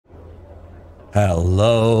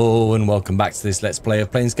Hello and welcome back to this Let's Play of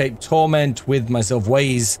Planescape Torment with myself,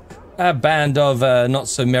 Waze, a band of not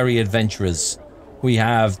so merry adventurers. We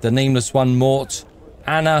have the Nameless One, Mort,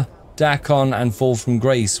 Anna, Dak'kon, and Fall from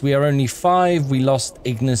Grace. We are only 5. We lost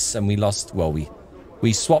Ignis and we lost, well,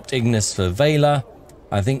 we swapped Ignis for Vela.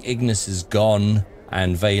 I think Ignis is gone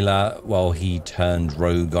and Vela, well, he turned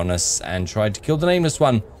rogue on us and tried to kill the Nameless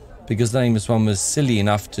One because the Nameless One was silly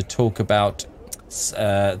enough to talk to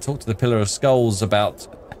the Pillar of Skulls about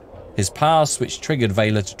his past, which triggered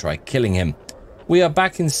Vela to try killing him. We are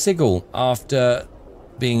back in Sigil after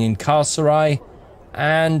being in Carcerai,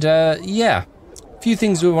 and yeah, a few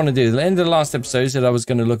things we want to do. At the end of the last episode, I said I was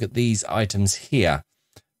going to look at these items here.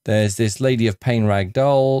 There's this Lady of Pain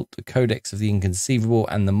Ragdoll, the Codex of the Inconceivable,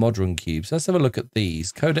 and the Modron Cube. So let's have a look at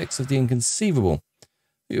these. Codex of the Inconceivable.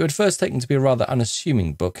 It would first taken to be a rather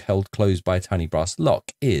unassuming book held closed by a tiny brass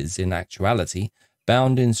lock, is, in actuality,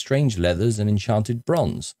 bound in strange leathers and enchanted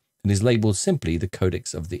bronze. It is labelled simply the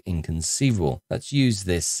Codex of the Inconceivable. Let's use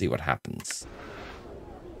this, see what happens.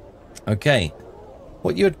 Okay.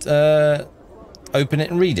 What you'd open it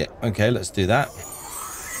and read it. Okay, let's do that.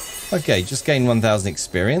 Okay, just gain 1000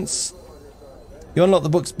 experience. You unlock the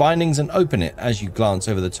book's bindings and open it. As you glance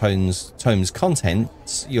over the tome's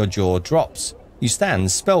contents, your jaw drops. You stand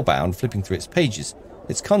spellbound, flipping through its pages.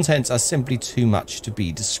 Its contents are simply too much to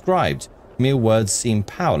be described. Mere words seem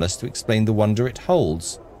powerless to explain the wonder it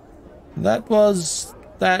holds. What?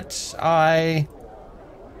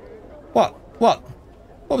 What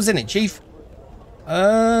was in it, Chief?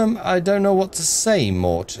 I don't know what to say,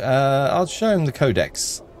 Mort. I'll show him the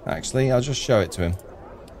Codex. Actually, I'll just show it to him.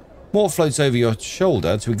 Mort floats over your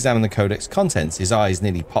shoulder to examine the Codex contents. His eyes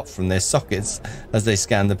nearly pop from their sockets as they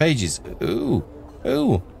scan the pages. Ooh,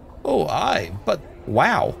 aye, but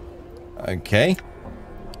wow. Okay.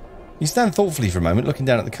 You stand thoughtfully for a moment, looking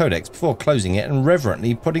down at the Codex before closing it and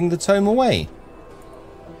reverently putting the tome away.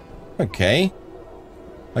 Okay.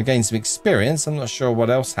 I gained some experience. I'm not sure what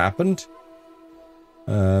else happened.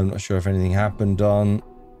 I'm not sure if anything happened on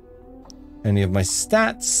any of my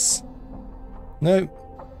stats.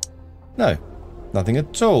 No, nothing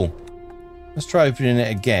at all. Let's try opening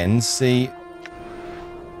it again. See.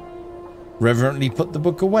 Reverently put the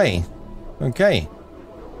book away. Okay.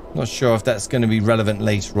 Not sure if that's going to be relevant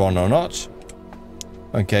later on or not.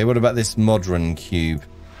 Okay, what about this Modron Cube?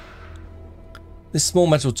 This small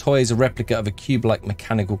metal toy is a replica of a cube-like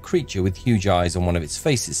mechanical creature with huge eyes on one of its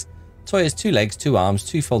faces. The toy has 2 legs, 2 arms,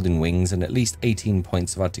 2 folding wings, and at least 18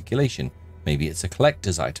 points of articulation. Maybe it's a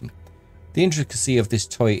collector's item. The intricacy of this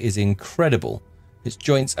toy is incredible. Its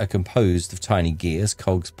joints are composed of tiny gears,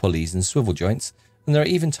 cogs, pulleys, and swivel joints, and there are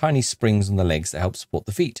even tiny springs on the legs that help support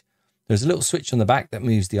the feet. There's a little switch on the back that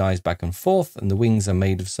moves the eyes back and forth, and the wings are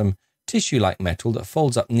made of some tissue-like metal that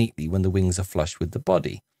folds up neatly when the wings are flush with the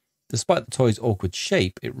body. Despite the toy's awkward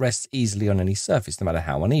shape, it rests easily on any surface, no matter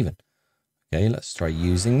how uneven. Okay, let's try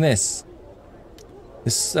using this.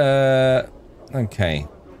 Okay.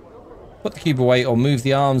 Put the cube away or move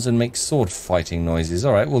the arms and make sword fighting noises.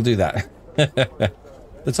 Alright, we'll do that.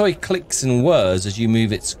 The toy clicks and whirs as you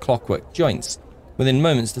move its clockwork joints. Within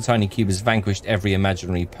moments, the tiny cube has vanquished every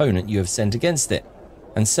imaginary opponent you have sent against it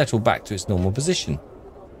and settled back to its normal position.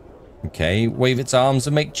 Okay, wave its arms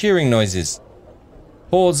and make cheering noises.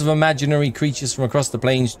 Hordes of imaginary creatures from across the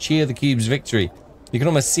plains cheer the cube's victory. You can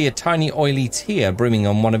almost see a tiny oily tear brimming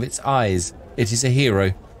on one of its eyes. It is a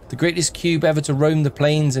hero, the greatest cube ever to roam the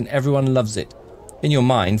plains, and everyone loves it. In your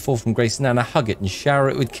mind, Fall from Grace and Anna hug it and shower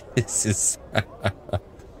it with kisses.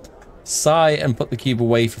 Sigh and put the cube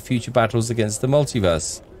away for future battles against the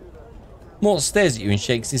multiverse. Mort stares at you and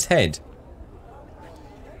shakes his head.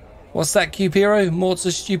 What's that, Cube Hero? Mort's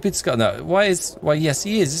a stupid Scot. No, why, yes,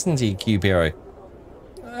 he is, isn't he, Cube Hero?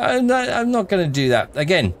 I'm not going to do that.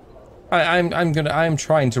 Again, I'm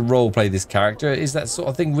trying to roleplay this character. Is that sort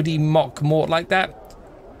of thing? Would he mock Mort like that?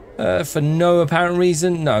 For no apparent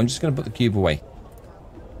reason? No, I'm just going to put the cube away.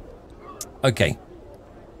 Okay.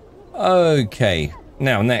 Okay.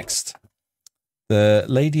 Now, next. The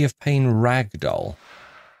Lady of Pain Ragdoll.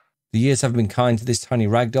 The years have been kind to this tiny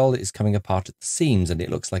ragdoll. It is coming apart at the seams, and it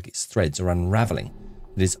looks like its threads are unraveling.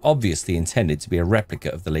 It is obviously intended to be a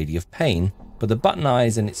replica of the Lady of Pain, but the button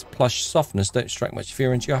eyes and its plush softness don't strike much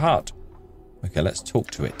fear into your heart. Okay, let's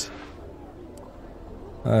talk to it.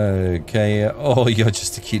 Okay, oh, you're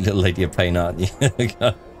just a cute little Lady of Pain, aren't you?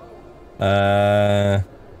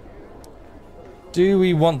 Do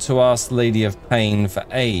we want to ask Lady of Pain for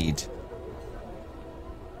aid?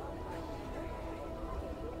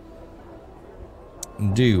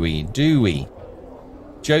 Do we?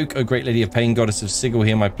 Joke, O great Lady of Pain, goddess of Sigil,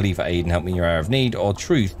 hear my plea for aid and help me in your hour of need. Or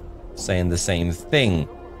truth, saying the same thing.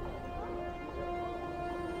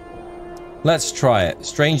 Let's try it.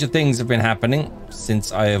 Stranger things have been happening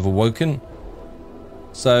since I have awoken.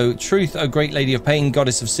 So, truth, O great lady of pain,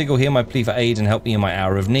 goddess of Sigil, hear my plea for aid and help me in my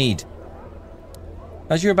hour of need.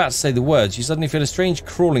 As you're about to say the words, you suddenly feel a strange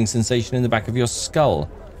crawling sensation in the back of your skull.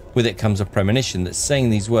 With it comes a premonition that saying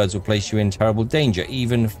these words will place you in terrible danger.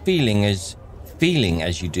 Even feeling as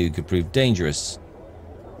you do could prove dangerous.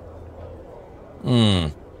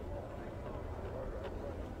 No.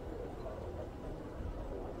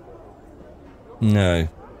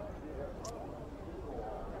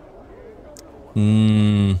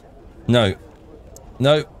 No.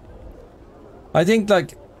 No. I think,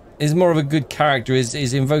 like, is more of a good character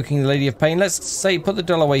is invoking the Lady of Pain. Let's say put the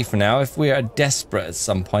doll away for now. If we are desperate at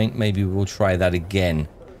some point, maybe we'll try that again.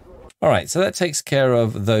 All right, so that takes care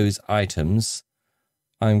of those items.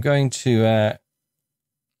 I'm going to...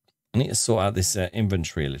 I need to sort out this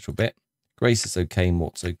inventory a little bit. Grace is okay.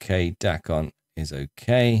 Mort's okay. Dak'kon is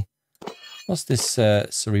okay. What's this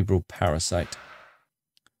cerebral parasite?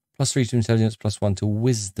 +3 to intelligence, +1 to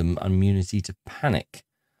wisdom, immunity to panic.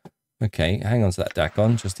 Okay, hang on to that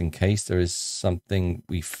Dak'kon, just in case there is something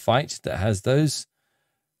we fight that has those.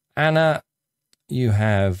 Anna, you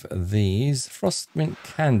have these. Frostmint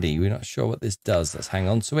candy. We're not sure what this does. Let's hang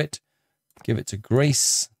on to it. Give it to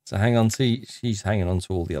Grace to hang on to. She's hanging on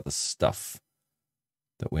to all the other stuff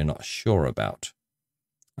that we're not sure about.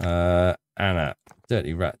 Anna,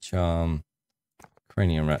 dirty rat charm,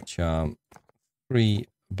 cranium rat charm, 3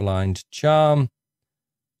 blind charm,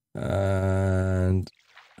 and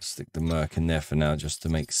stick the merc in there for now just to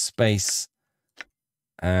make space.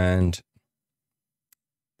 And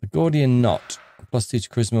the Gordian knot, +2 to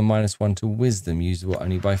charisma, -1 to wisdom, usable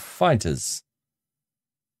only by fighters.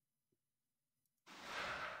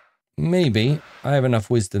 Maybe I have enough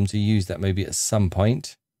wisdom to use that maybe at some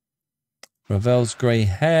point. Ravel's grey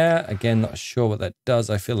hair, again not sure what that does.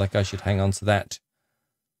 I feel like I should hang on to that.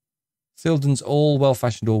 Thilden's all,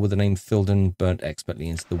 well-fashioned all with the name Thilden burnt expertly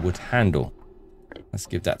into the wood handle. Let's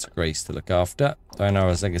give that to Grace to look after.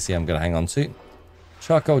 Dianara's legacy I'm going to hang on to.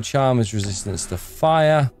 Charcoal charm is resistance to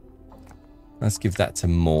fire. Let's give that to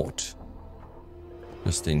Mort,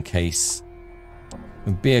 just in case.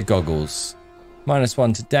 And beer goggles.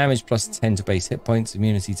 -1 to damage, +10 to base hit points.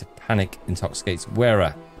 Immunity to panic intoxicates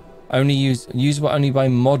wearer. Only usable only by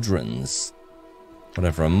modrons.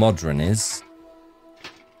 Whatever a modron is.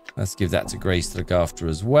 Let's give that to Grace to look after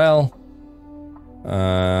as well.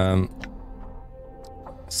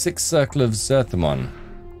 6 Circle of Zerthamon.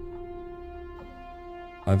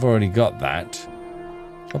 I've already got that.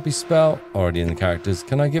 Copy spell. Already in the characters.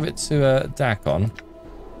 Can I give it to Dak'kon?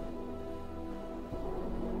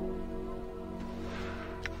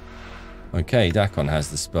 Okay, Dak'kon has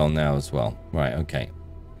the spell now as well. Right, okay.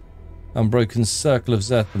 Unbroken Circle of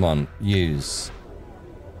Zerthamon. Use.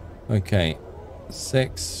 Okay.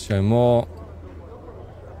 6. Show more.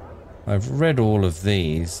 I've read all of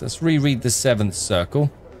these. Let's reread the 7th circle.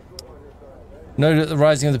 Know that the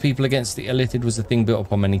rising of the people against the Illithid was a thing built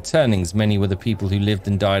upon many turnings. Many were the people who lived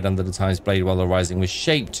and died under the Time's Blade while the rising was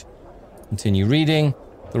shaped. Continue reading.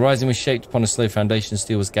 The rising was shaped upon a slow foundation.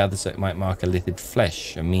 Steel was gathered so it might mark Illithid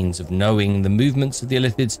flesh. A means of knowing the movements of the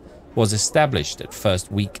Illithids was established. At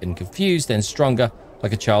first weak and confused, then stronger,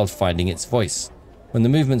 like a child finding its voice. When the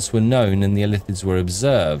movements were known and the Illithids were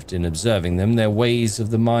observed, in observing them, their ways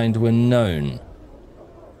of the mind were known.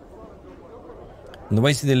 When the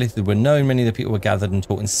ways of the Illithid were known, many of the people were gathered and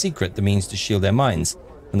taught in secret the means to shield their minds,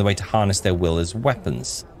 and the way to harness their will as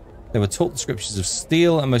weapons. They were taught the scriptures of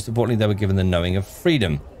steel, and most importantly, they were given the knowing of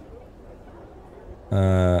freedom.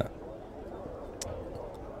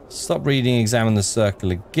 Stop reading, examine the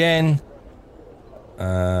circle again.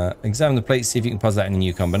 Examine the plate, see if you can puzzle out any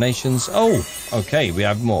new combinations. Oh, okay, we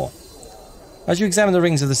have more. As you examine the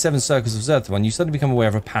rings of the 7 circles of Zerthamon, you suddenly become aware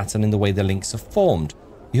of a pattern in the way the links are formed.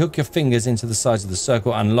 You hook your fingers into the sides of the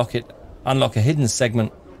circle, unlock a hidden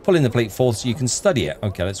segment, pulling the plate forth so you can study it.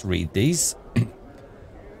 Okay, let's read these.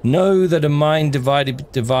 Know that a mind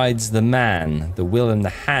divides the man. The will and the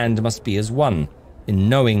hand must be as one. In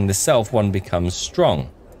knowing the self, one becomes strong.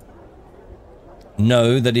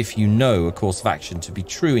 Know that if you know a course of action to be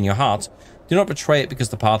true in your heart, do not betray it because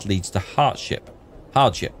the path leads to hardship.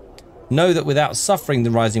 Know that without suffering,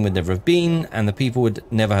 the rising would never have been, and the people would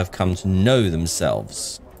never have come to know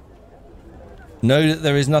themselves. Know that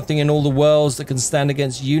there is nothing in all the worlds that can stand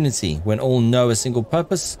against unity. When all know a single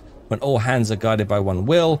purpose, when all hands are guided by one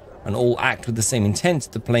will, and all act with the same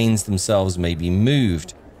intent, the planes themselves may be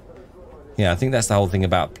moved. Yeah, I think that's the whole thing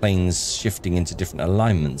about planes shifting into different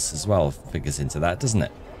alignments as well. Figures into that, doesn't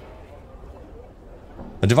it?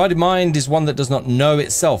 A divided mind is one that does not know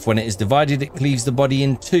itself. When it is divided, it cleaves the body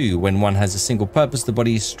in two. When one has a single purpose, the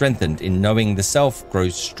body is strengthened. In knowing the self,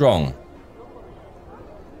 grows strong.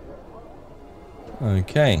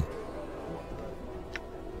 Okay.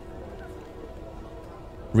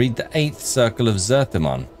 Read the 8th circle of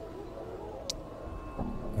Zerthimon.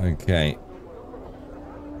 Okay.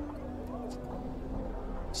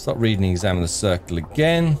 Stop reading and examine the circle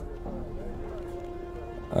again.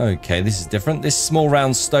 Okay, this is different. This small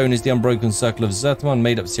round stone is the unbroken circle of Zerthimon,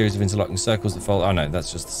 made up series of interlocking circles that follow. Oh no,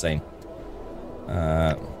 that's just the same.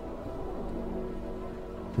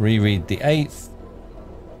 Reread the 8th.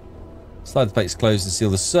 Slide the plates closed and seal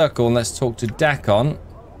the circle, and let's talk to Dak'kon.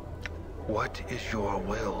 What is your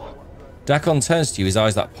will? Dak'kon turns to you, his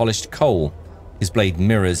eyes like polished coal. His blade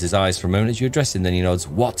mirrors his eyes for a moment as you address him, then he nods.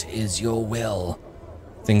 What is your will?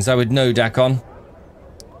 Things I would know, Dak'kon.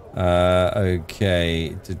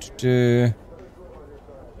 Okay.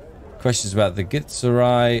 Questions about the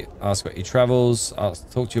Githzerai. Ask about your travels. I'll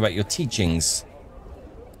talk to you about your teachings.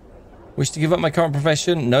 Wish to give up my current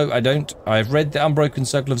profession? No, I don't. I have read the Unbroken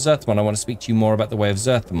Circle of Zerthimon. I want to speak to you more about the way of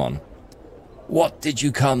Zerthimon. What did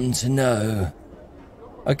you come to know?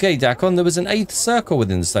 Okay, Dak'kon, there was an 8th circle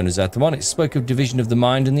within the Stone of Zerthimon. It spoke of division of the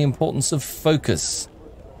mind and the importance of focus.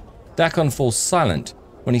 Dak'kon falls silent.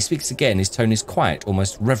 When he speaks again, his tone is quiet,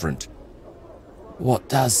 almost reverent. What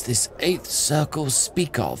does this 8th circle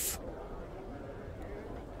speak of?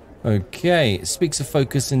 Okay, it speaks of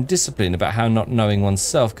focus and discipline, about how not knowing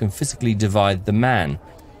oneself can physically divide the man.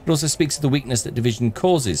 It also speaks of the weakness that division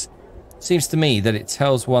causes. It seems to me that it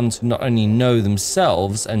tells one to not only know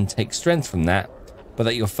themselves and take strength from that, but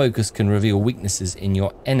that your focus can reveal weaknesses in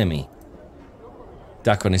your enemy.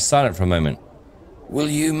 Dak'kon is silent for a moment. Will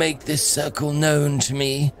you make this circle known to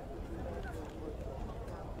me?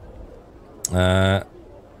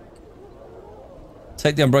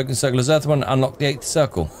 Take the Unbroken Circle of Zerthimon and unlock the 8th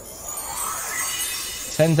circle.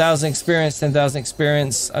 10,000 experience, 10,000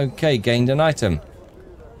 experience. Okay, gained an item.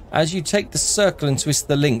 As you take the circle and twist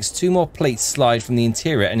the links, 2 more plates slide from the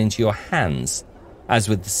interior and into your hands. As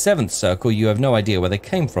with the 7th circle, you have no idea where they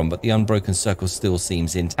came from, but the Unbroken Circle still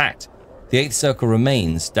seems intact. The 8th circle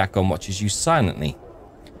remains. Dak'kon watches you silently.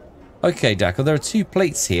 Okay, Dak'kon, there are 2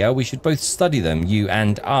 plates here. We should both study them, you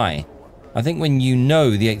and I. I think when you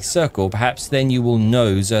know the 8th circle, perhaps then you will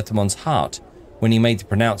know Zerthimon's heart, when he made the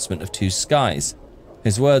pronouncement of 2 skies.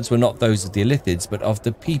 His words were not those of the Illithids, but of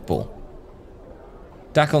the people.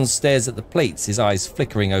 Dak'kon stares at the plates, his eyes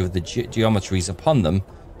flickering over the geometries upon them,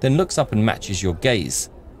 then looks up and matches your gaze.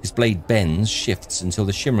 His blade bends, shifts, until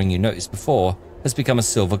the shimmering you noticed before has become a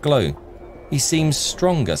silver glow. He seems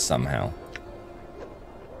stronger somehow.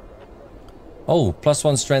 Oh,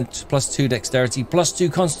 +1 strength, +2 dexterity,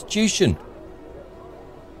 +2 constitution.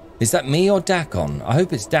 Is that me or Dak'kon? I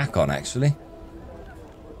hope it's Dak'kon, actually.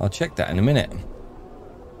 I'll check that in a minute.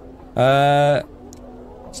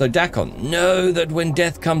 So Dak'kon, know that when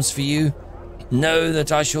death comes for you, know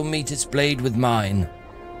that I shall meet its blade with mine.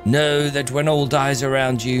 Know that when all dies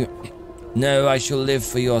around you, know I shall live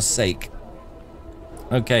for your sake.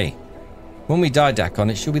 Okay. When we die, Dak'kon,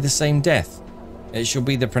 it shall be the same death. It shall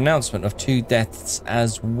be the pronouncement of 2 deaths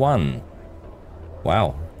as 1.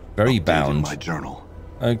 Wow. Very bound. My journal.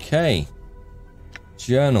 Okay.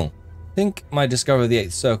 Journal. I think my discovery of the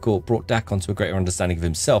 8th circle brought Dak'kon to a greater understanding of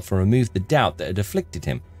himself and removed the doubt that had afflicted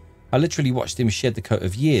him. I literally watched him shed the coat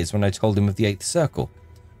of years when I told him of the 8th circle.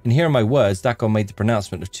 In hearing my words, Dak'kon made the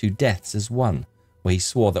pronouncement of 2 deaths as 1, where he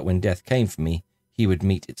swore that when death came for me, he would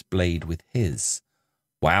meet its blade with his.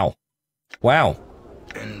 Wow. Wow.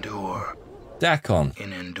 Endure. Dak'kon.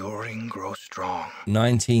 In enduring, grow strong.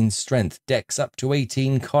 19 strength, dex up to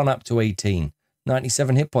 18, con up to 18.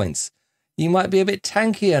 97 hit points. You might be a bit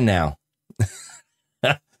tankier now.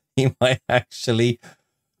 You might actually...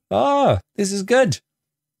 Oh, this is good.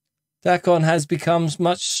 Dak'kon has become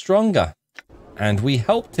much stronger. And we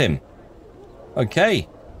helped him. Okay.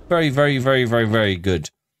 Very, very, very, very, very good.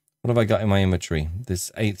 What have I got in my inventory?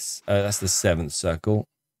 This 8th... that's the 7th circle.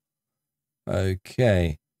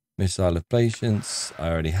 Okay. Missile of Patience. I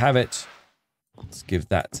already have it. Let's give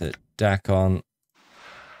that to Dak'kon.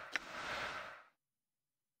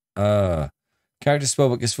 Character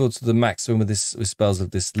spellbook is filled to the maximum with spells of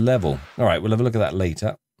this level. Alright, we'll have a look at that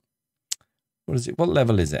later. What is it? What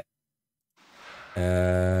level is it?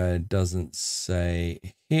 Doesn't say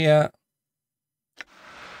here.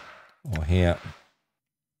 Or here.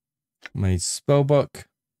 Made spellbook.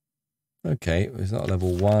 Okay, it's not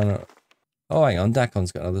level 1. Oh, hang on.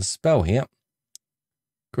 Dak'kon's got another spell here.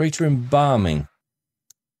 Greater Embalming.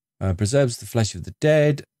 Preserves the flesh of the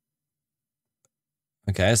dead.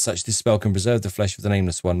 Okay, as such, this spell can preserve the flesh of the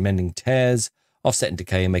Nameless One, mending tears, offsetting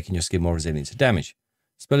decay, and making your skin more resilient to damage.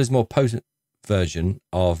 The spell is a more potent version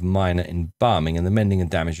of minor embalming, and the mending and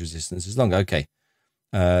damage resistance is longer. Okay.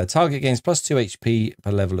 Target gains +2 HP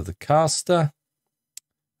per level of the caster.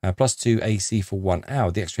 +2 AC for 1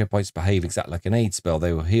 hour. The extra hit points behave exactly like an aid spell.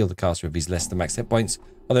 They will heal the caster if he's less than max hit points,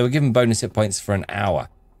 or they will give him bonus hit points for an hour.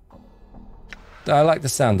 I like the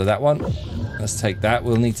sound of that one. Let's take that.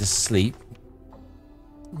 We'll need to sleep.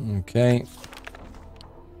 Okay.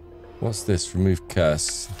 What's this? Remove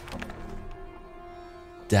curse.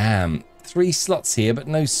 Damn. 3 slots here, but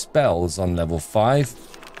no spells on level 5.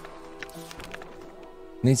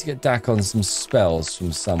 Need to get Dak'kon some spells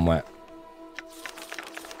from somewhere.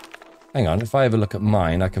 Hang on, if I ever look at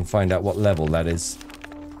mine, I can find out what level that is.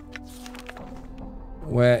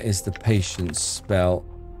 Where is the patience spell?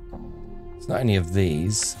 It's not any of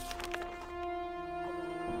these.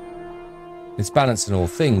 It's balancing all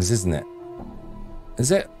things, isn't it?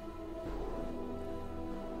 Is it?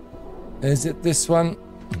 Is it this one?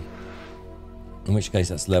 In which case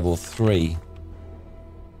that's level 3.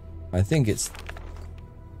 I think it's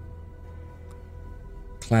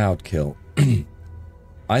Cloud Kill.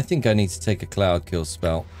 I think I need to take a Cloud Kill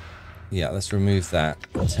spell. Yeah, let's remove that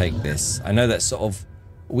and take this. I know that sort of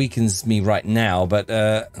weakens me right now, but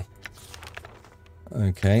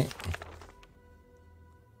okay.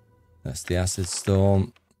 That's the Acid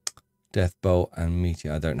Storm, Death Bolt, and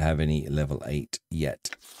Meteor. I don't have any level 8 yet.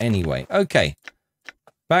 Anyway, okay.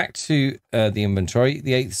 Back to the inventory.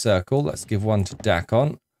 The 8th circle. Let's give one to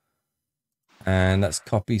Dak'kon. And let's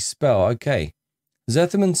copy spell. Okay.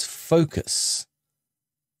 Zerthman's Focus.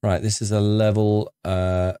 Right, this is a level...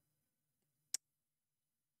 what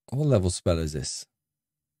level spell is this?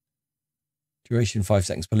 Duration 5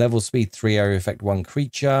 seconds per level. Speed 3. Area effect 1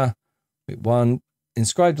 creature. Wait, 1.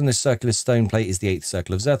 Inscribed on this circular stone plate is the 8th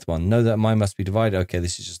circle of Zerthman. Know that mine must be divided. Okay,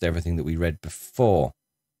 this is just everything that we read before.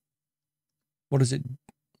 What is it?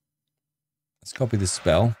 Let's copy the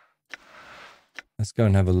spell. Let's go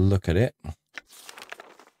and have a look at it.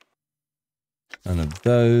 None of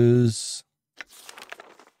those.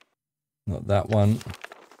 Not that one.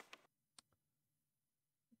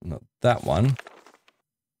 Not that one.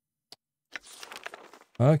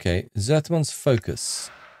 Okay, Zerthman's Focus.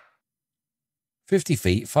 50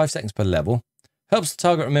 feet, 5 seconds per level. Helps the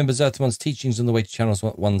target remember Zerthman's teachings on the way to channel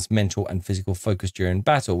one's mental and physical focus during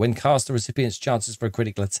battle. When cast, the recipient's chances for a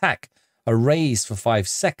critical attack are raised for 5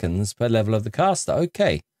 seconds per level of the caster.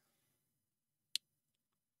 Okay.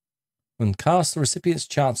 When cast, the recipient's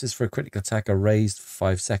chances for a critical attack are raised for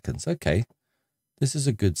 5 seconds. Okay. This is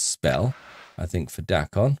a good spell, I think, for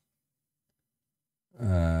Dak'kon.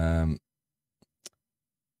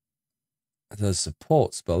 The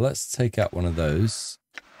support spell. Let's take out one of those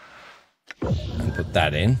and put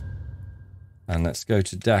that in. And let's go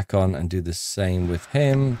to Dak'kon and do the same with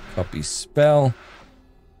him. Copy spell.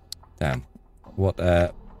 Damn. What,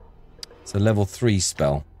 it's a level 3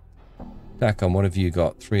 spell. Dak'kon, what have you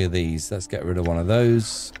got? 3 of these. Let's get rid of one of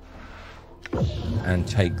those. And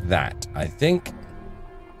take that, I think.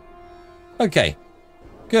 Okay.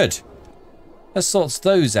 Good. That sorts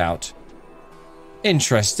those out.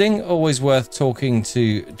 Interesting. Always worth talking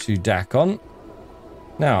to Dak'kon.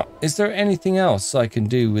 Now, is there anything else I can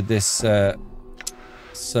do with this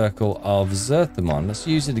circle of Zerthman? Let's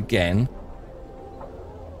use it again.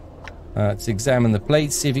 Let's examine the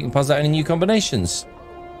plate, see if you can puzzle out any new combinations.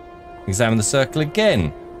 Examine the circle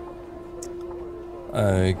again.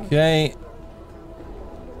 Okay.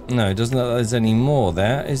 No, it doesn't look like there's any more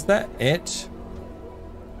there. Is that it?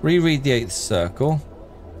 Reread the 8th circle.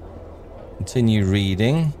 Continue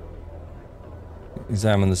reading.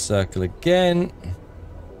 Examine the circle again.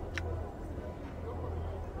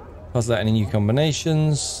 Puzzle out any new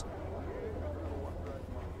combinations.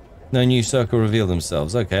 No new circle reveal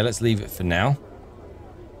themselves. Okay, let's leave it for now.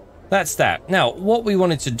 That's that. Now, what we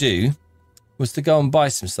wanted to do was to go and buy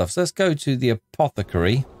some stuff. So let's go to the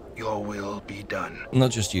apothecary. Your will be done.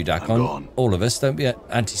 Not just you, Dak'kon. All of us. Don't be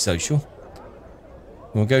antisocial.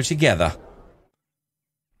 We'll go together.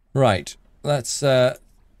 Right. Let's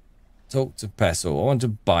talk to Pestle. I want to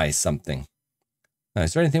buy something. Now,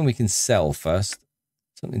 is there anything we can sell first?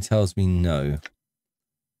 Something tells me no.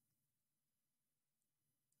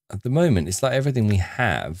 At the moment, it's like everything we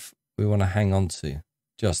have, we want to hang on to,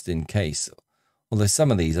 just in case. Although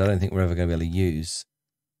some of these I don't think we're ever going to be able to use.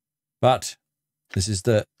 But this is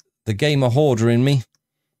the gamer hoarder in me.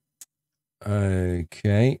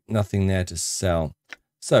 Okay, nothing there to sell.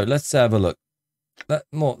 So let's have a look.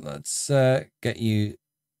 Let's get you.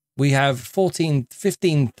 We have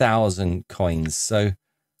 15,000 coins. So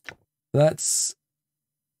let's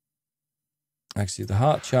Actually, the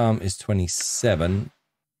heart charm is 27.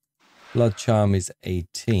 Blood charm is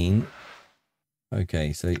 18.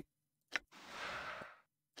 Okay, so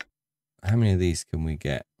how many of these can we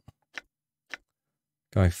get?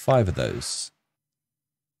 Go 5 of those.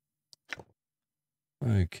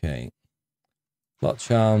 Okay. Blood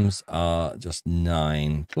charms are just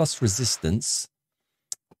 9 plus resistance,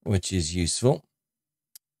 which is useful.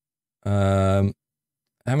 How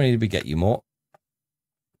many did we get you more?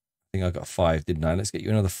 I think I got 5, didn't I? Let's get you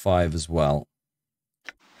another 5 as well.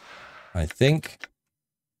 I think.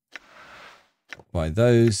 Buy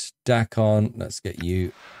those. Dak'kon, let's get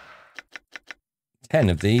you 10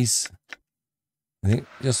 of these. I think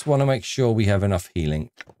just want to make sure we have enough healing.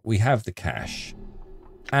 We have the cash.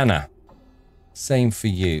 Anna, same for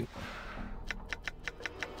you.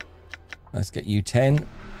 Let's get you 10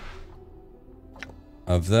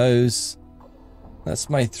 of those. That's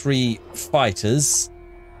my 3 fighters.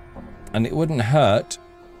 And it wouldn't hurt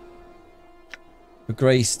for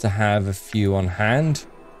Grace to have a few on hand.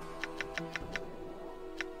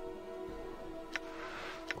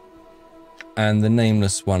 And the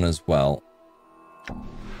nameless one as well.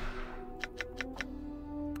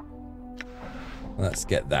 Let's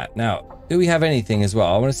get that. Now, do we have anything as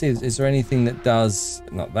well? I want to see, is there anything that does,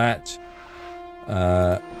 not that.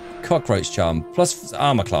 Cockroach charm plus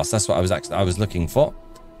armor class. That's what I was looking for.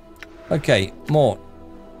 Okay, more.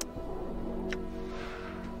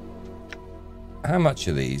 How much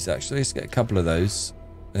are these? Actually, let's get a couple of those.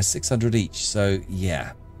 They're 600 each, so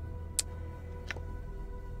yeah.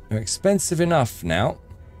 They're expensive enough now.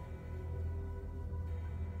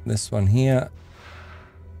 This one here.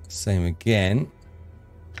 Same again.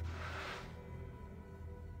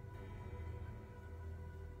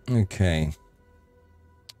 Okay.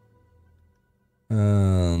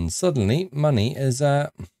 And suddenly, money is... Can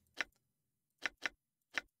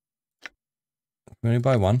we only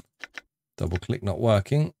buy one? Double click not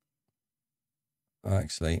working. Oh,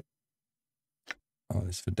 actually. Oh,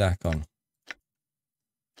 it's for Dak'kon.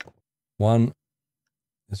 One.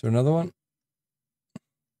 Is there another one?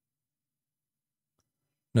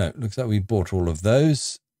 No, it looks like we bought all of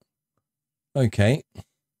those. Okay.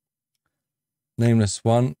 Nameless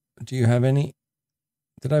one. Do you have any?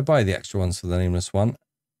 Did I buy the extra ones for the nameless one?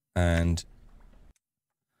 And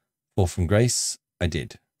 4 from Grace. I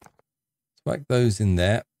did. Whack those in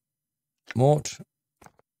there. Mort.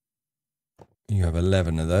 You have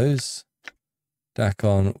 11 of those.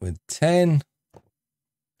 Dak'kon with 10.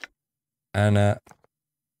 Anna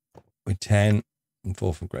with 10. And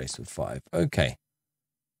 4 from Grace with 5. Okay.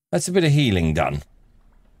 That's a bit of healing done.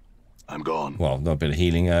 I'm gone. Well, not a bit of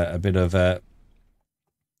healing, a bit of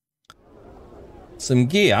some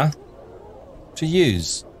gear to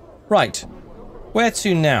use. Right. Where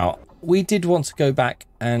to now? We did want to go back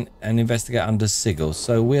and investigate Under Sigil,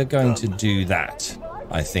 so we're going to do that,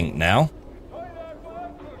 I think, now.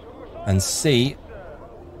 And see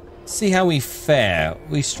how we fare.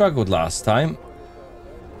 We struggled last time.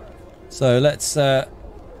 So let's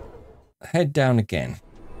head down again.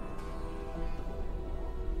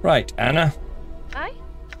 Right, Anna. Aye.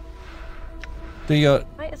 Do your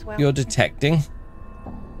Might as well. your detecting.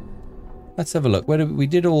 Let's have a look. We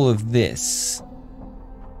did all of this.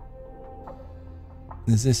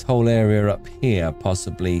 There's this whole area up here,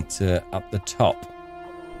 possibly to up the top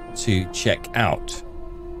to check out.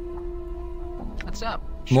 What's up?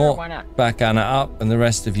 Sure, More why not? back Anna up, and the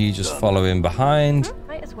rest of you just follow in behind.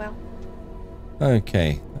 Might as well.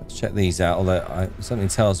 Okay, let's check these out. Although something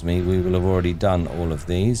tells me we will have already done all of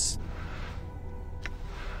these.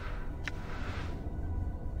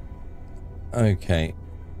 Okay,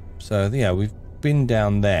 so yeah, we've been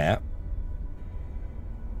down there.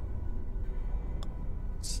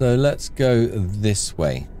 So let's go this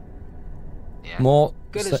way. Yeah. More.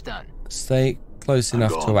 Good as done. Stay close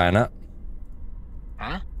enough to Anna.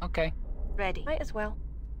 Huh? Okay. Ready. Might as well.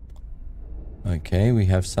 Okay, we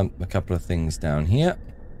have a couple of things down here.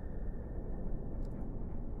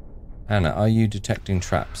 Anna, are you detecting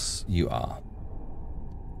traps? You are.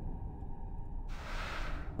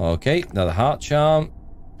 Okay, another heart charm.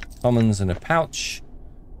 Commons in a pouch.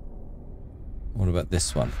 What about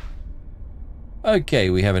this one? Okay,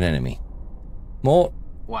 we have an enemy. More.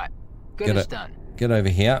 What? Good as done. Get over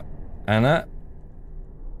here. Anna,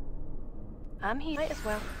 I'm here. Might as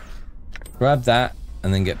well. grab that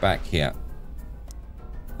and then get back here.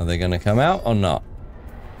 Are they going to come out or not?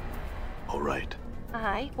 All right.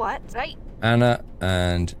 Aye. What? Right. Anna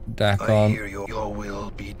and I Dak'kon. hear your will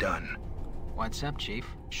be done. What's up, Chief?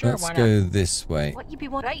 Sure, Let's why go not? this way. What you be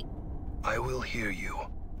want? Right. I will hear you.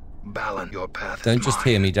 Balance your path. Don't just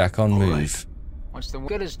hear me, Dak'kon. All Move. right. What's the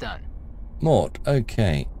good as done? Mort.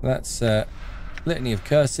 Okay. That's litany of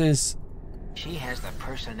curses. She has the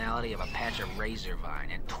personality of a patch of razor vine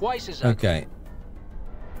and twice as ugly. Okay.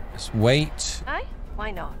 Let's wait. Aye?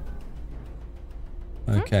 Why not?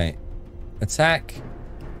 Okay. Attack.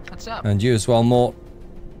 What's up? And you as well, Mort.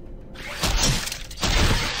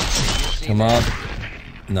 Come on.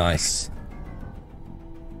 Nice.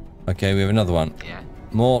 Okay, we have another one. Yeah.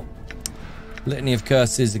 Mort. Litany of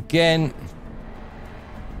curses again.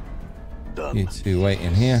 Done. You two wait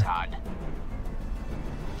in here. Sod.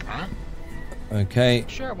 Huh? Okay.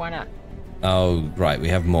 Sure, why not? Oh, right, we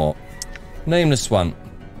have more. Nameless one.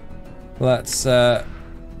 Let's try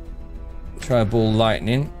a ball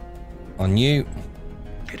lightning on you.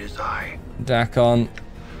 It is I. Dak'kon.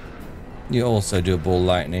 You also do a ball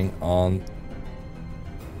lightning on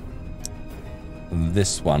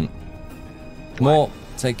this one. More.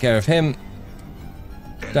 Take care of him.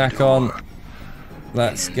 Dak'kon.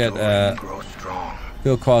 Let's get Grow strong.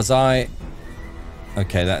 Bill Quasi.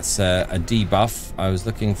 Okay, that's a debuff. I was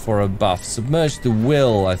looking for a buff. Submerge the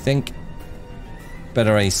will, I think.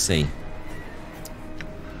 Better AC.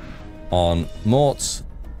 On Mort.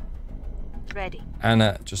 Ready.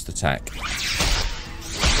 Anna, just attack.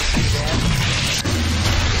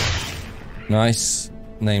 Nice.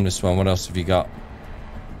 Nameless one. What else have you got?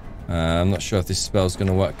 I'm not sure if this spell's going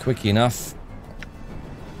to work quick enough.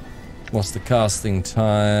 What's the casting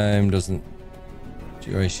time? Doesn't...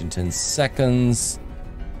 Duration 10 seconds.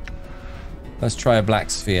 Let's try a black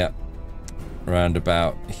sphere. Around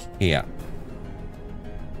about here.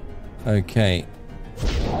 Okay.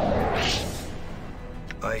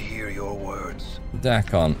 I hear your words.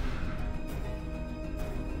 Dak'kon.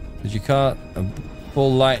 Did you cast a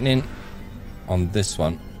ball lightning on this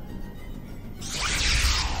one?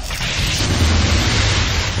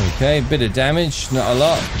 Okay, bit of damage, not a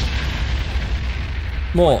lot.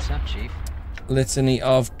 More. What's up, Chief? Litany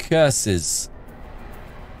of curses.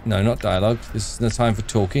 No, not dialogue. This is the time for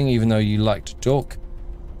talking, even though you like to talk.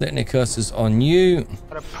 Litany of curses on you.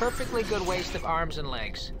 What a perfectly good waste of arms and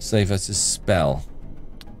legs. Save versus spell.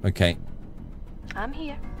 Okay. I'm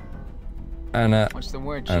here. Anna What's the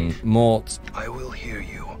word, and Chief? Mort. I will hear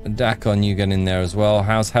you. Dak'kon, you get in there as well.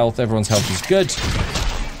 How's health? Everyone's health is good.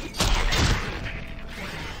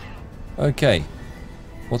 Okay.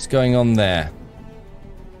 What's going on there?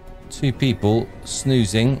 Two people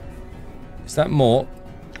snoozing. Is that Mort?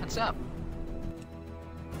 What's up?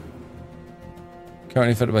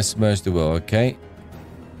 Currently affected by submerged the will. Okay.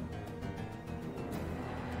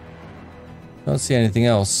 Don't see anything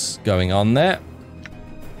else going on there.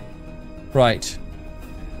 Right.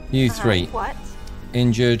 You three. What?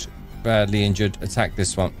 Injured. Badly injured. Attack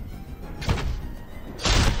this one.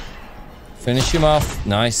 Finish him off.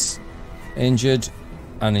 Nice. Injured.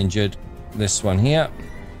 Uninjured. This one here.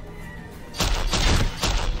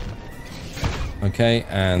 Okay,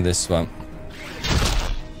 and this one.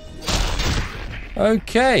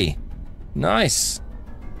 Okay. Nice.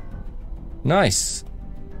 Nice.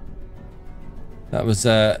 That was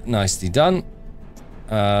nicely done.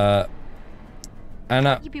 Anna,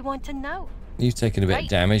 You be wanting to know. you've taken a bit of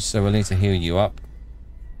damage, so we'll need to heal you up.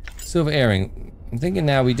 Silver earring. I'm thinking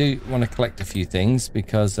now we do want to collect a few things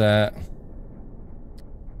because okay,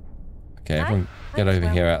 everyone get over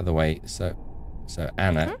here out of the way so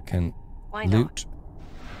Anna can Why not? loot.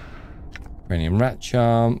 Cranium rat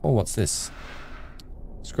charm. Oh, what's this?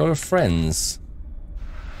 Scroll of friends.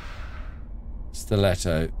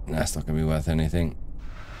 Stiletto. That's not going to be worth anything.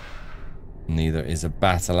 Neither is a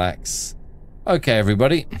battle axe. Okay,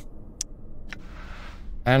 everybody.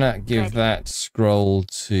 Anna, give Ready. that scroll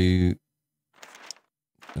to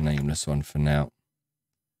the nameless one for now.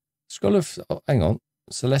 Scroll of... Oh, hang on.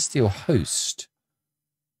 Celestial host.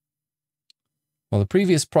 While the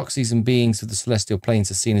previous proxies and beings of the celestial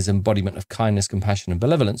planes are seen as embodiment of kindness, compassion, and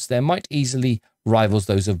benevolence, their might easily rivals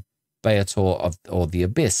those of Beator or the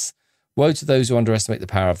Abyss. Woe to those who underestimate the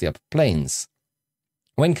power of the upper planes.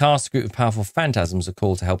 When cast, a group of powerful phantasms are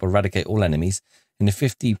called to help eradicate all enemies in a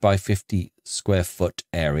 50 by 50 square foot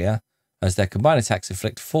area, as their combined attacks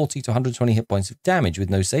inflict 40 to 120 hit points of damage with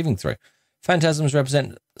no saving throw. Phantasms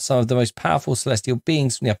represent some of the most powerful celestial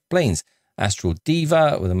beings from the upper planes. Astral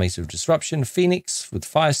Diva with a Mace of Disruption, Phoenix with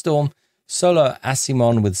Firestorm, Solar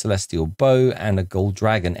Asimon with Celestial Bow, and a Gold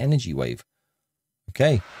Dragon Energy Wave.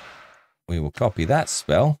 Okay, we will copy that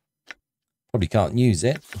spell. Probably can't use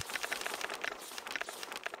it.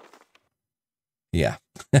 Yeah,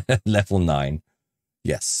 level 9.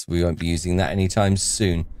 Yes, we won't be using that anytime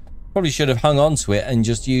soon. Probably should have hung on to it and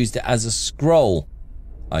just used it as a scroll.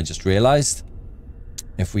 I just realised.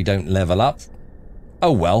 If we don't level up.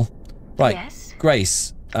 Oh well. Right, Yes.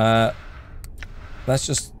 Grace, let's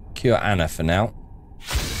just cure Anna for now.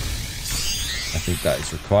 I think that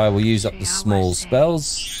is required. We'll use up the small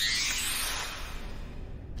spells.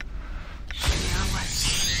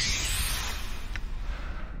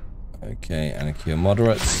 Okay, and a cure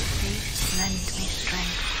moderates.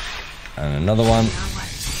 And another one.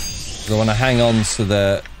 So I want to hang on to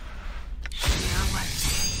the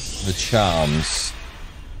charms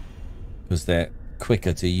because they're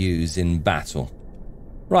quicker to use in battle.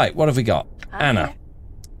 Right, what have we got? Anna.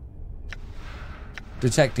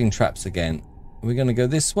 Detecting traps again. Are we going to go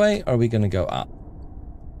this way or are we going to go up?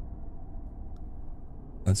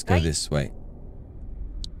 Let's go this way.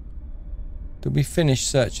 Did we finish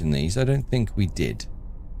searching these? I don't think we did.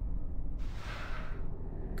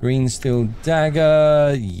 Green steel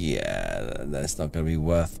dagger. Yeah, that's not going to be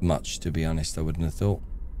worth much, to be honest. I wouldn't have thought.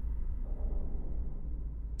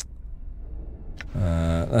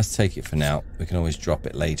 Let's take it for now. We can always drop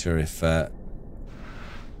it later if...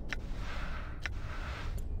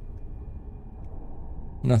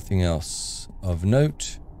 nothing else of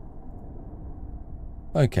note.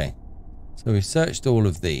 Okay. So we searched all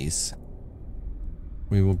of these.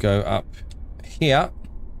 We will go up here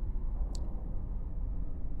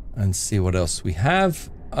and see what else we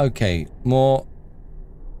have. Okay, more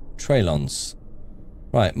Traylons.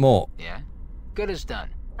 Right, more. Yeah, good as done.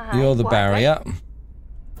 You're the barrier.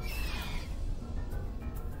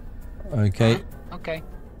 Okay. Okay.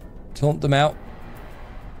 Taunt them out.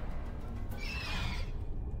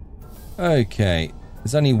 Okay.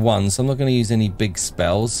 There's only one, so I'm not going to use any big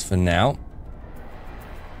spells for now.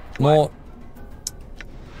 More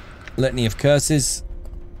Litany of Curses.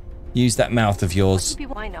 Use that mouth of yours.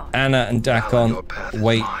 Anna and Dak'kon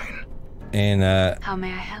wait in How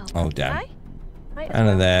may I help? oh damn.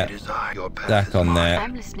 Anna there. Dak'kon there.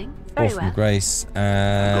 I'm listening. Fall from Grace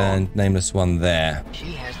and Nameless One there.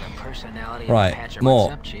 She has the personality Right, of a patch of more.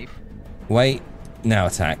 what's up, Chief. Wait. Now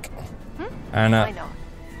attack. Anna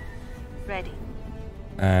Ready.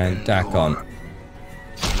 and Dak'kon.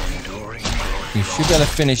 You should be able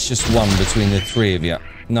to finish just one between the three of you.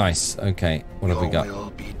 Nice. Okay. What have we got?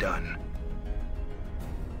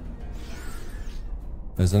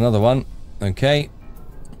 There's another one. Okay.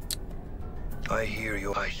 I hear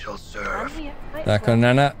you. I shall serve. Dak'kon and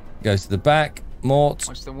Anna goes to the back. Mort.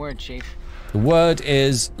 What's the word, Chief? The word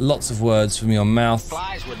is lots of words from your mouth.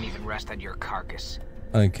 Flies wouldn't even rest on your carcass.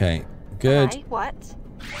 Okay. Good. What?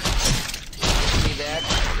 See that?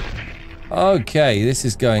 Okay. This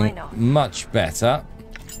is going much better.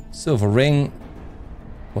 Silver ring.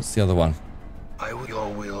 What's the other one? Your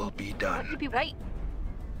will be done. You'd be right.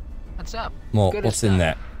 What's up? More. Good What's as in done.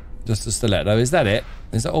 there? Just a stiletto. Is that it?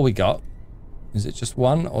 Is that all we got? Is it just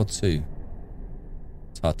one or two?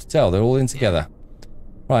 It's hard to tell. They're all in together.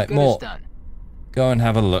 Right, Good more. as done. Go and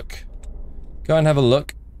have a look. Go and have a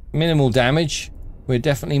look. Minimal damage. We're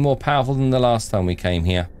definitely more powerful than the last time we came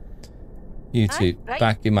here. You two,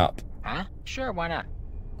 back him up. Huh? Sure, why not?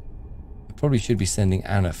 I probably should be sending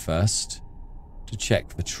Anna first to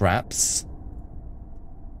check for traps.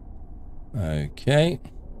 Okay.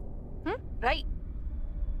 Right.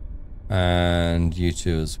 And you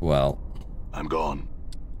two as well. I'm gone.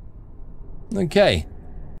 Okay.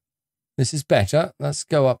 This is better. Let's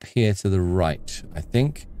go up here to the right, I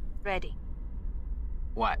think. Ready.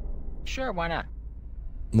 What? Sure, why not?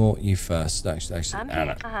 More you first. Actually, I'm Anna.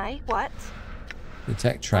 here. Aye. What?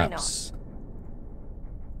 Detect traps.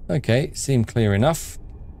 Okay, seem clear enough.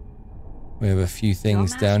 We have a few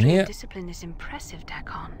things down here. Discipline is impressive,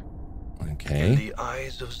 Dak'kon. Okay. In the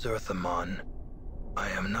eyes of Zerthamon, I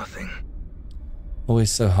am nothing.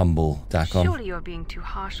 Always so humble, Dak'kon. Surely you're being too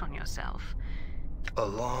harsh on yourself. A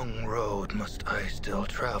long road must I still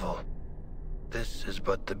travel. This is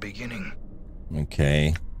but the beginning.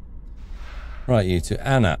 Okay. Right, you two.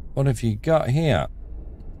 Anna, what have you got here?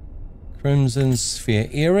 Crimson Sphere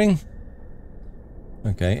Earring.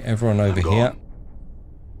 Okay, everyone over here.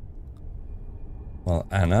 Well,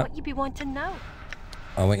 Anna. What you be wanting to know?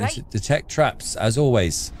 I want you to detect traps, as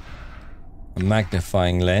always. A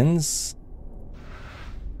magnifying lens.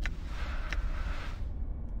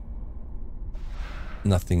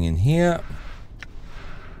 Nothing in here.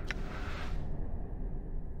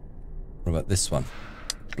 What about this one?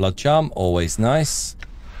 Blood charm, always nice.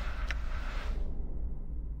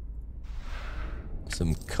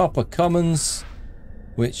 Some copper commons,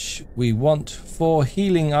 which we want for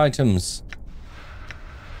healing items.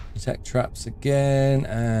 Detect traps again,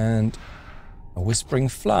 and a whispering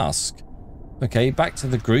flask. Okay, back to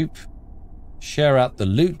the group. Share out the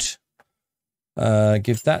loot.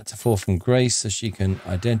 Give that to Fall from Grace so she can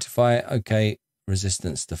identify it. Okay,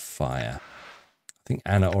 resistance to fire. I think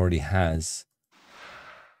Anna already has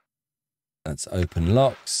That's open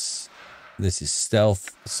locks. This is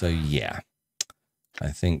stealth. So yeah, I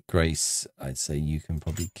think Grace, I'd say you can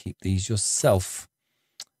probably keep these yourself.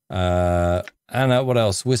 Anna, what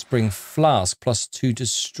else? Whispering Flask, +2 to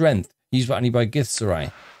strength. Used by only by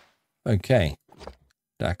Githzerai. Okay.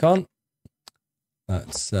 Dak'kon.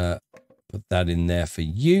 Let's put that in there for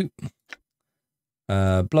you.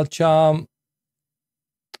 Blood Charm.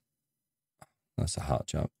 That's a heart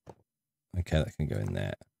charm. Okay, that can go in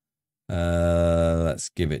there. Let's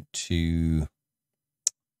give it to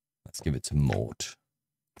Mort,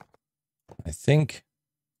 I think.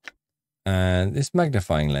 And this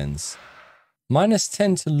magnifying lens,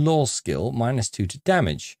 -10 to law skill, -2 to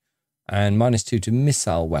damage, and -2 to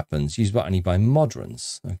missile weapons, used but only by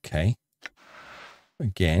Modrons. Okay.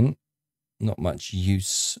 Again, not much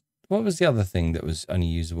use. What was the other thing that was only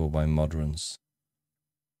usable by Modrons?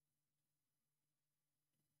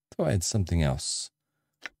 I thought I had something else.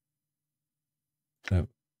 No.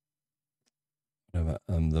 Whatever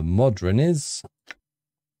the Modron is.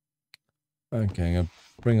 Okay, I'm going to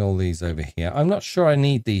bring all these over here. I'm not sure I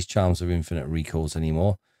need these charms of infinite recalls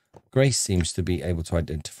anymore. Grace seems to be able to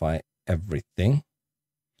identify everything.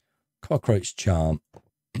 Cockroach charm.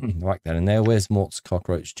 Whack that in there. Where's Mort's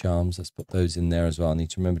cockroach charms? Let's put those in there as well. I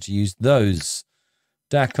need to remember to use those.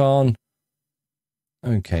 Dak'kon.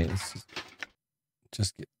 Okay, let's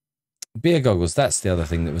just get beer goggles. That's the other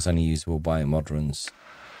thing that was only usable by Modrons.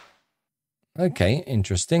 Okay,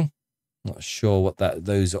 interesting. Not sure what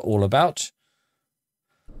those are all about.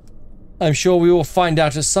 I'm sure we will find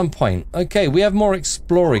out at some point. Okay, we have more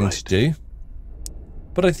exploring to do,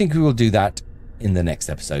 but I think we will do that in the next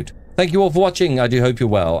episode. Thank you all for watching. I do hope you're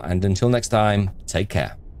well, and until next time, take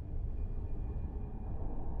care.